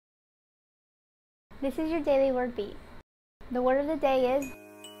This is your daily word beat. The word of the day is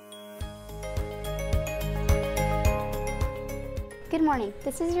good morning.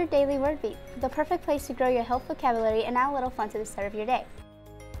 This is your daily word beat, the perfect place to grow your health vocabulary and add a little fun to the start of your day.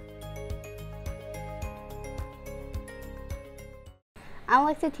 I'm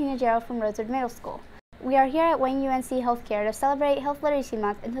Alexa Tinajero from Rosewood Middle School. We are here at Wayne UNC Healthcare to celebrate Health Literacy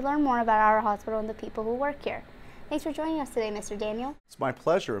Month and to learn more about our hospital and the people who work here. Thanks for joining us today, Mr. Daniel. It's my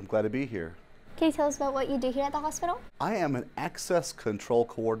pleasure. I'm glad to be here. Can you tell us about what you do here at the hospital? I am an access control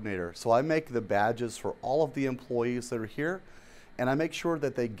coordinator, so I make the badges for all of the employees that are here, and I make sure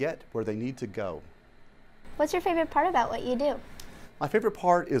that they get where they need to go. What's your favorite part about what you do? My favorite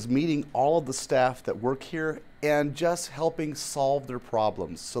part is meeting all of the staff that work here and just helping solve their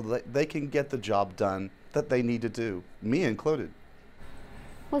problems so that they can get the job done that they need to do, me included.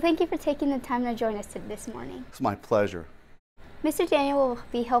 Well, thank you for taking the time to join us this morning. It's my pleasure. Mr. Daniel will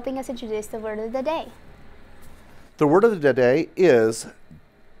be helping us introduce the word of the day. The word of the day is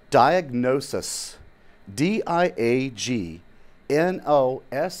diagnosis. D-I-A-G-N-O-S-I-S.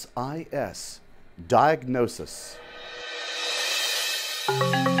 Diagnosis.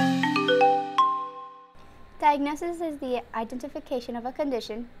 Diagnosis is the identification of a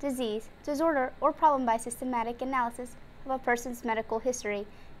condition, disease, disorder, or problem by systematic analysis of a person's medical history,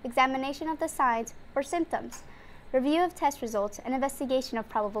 examination of the signs or symptoms, review of test results, and investigation of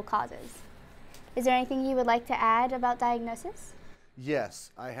probable causes. Is there anything you would like to add about diagnosis?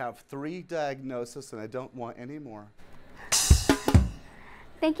 Yes, I have 3 diagnoses and I don't want any more.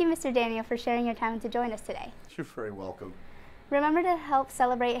 Thank you, Mr. Daniel, for sharing your time to join us today. You're very welcome. Remember to help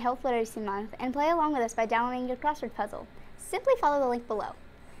celebrate Health Literacy Month and play along with us by downloading your crossword puzzle. Simply follow the link below.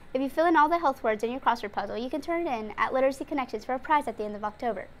 If you fill in all the health words in your crossword puzzle, you can turn it in at Literacy Connections for a prize at the end of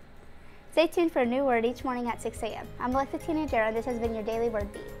October. Stay tuned for a new word each morning at 6 a.m. I'm Alexa Tinajero, and this has been your Daily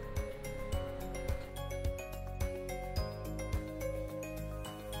Word Beat.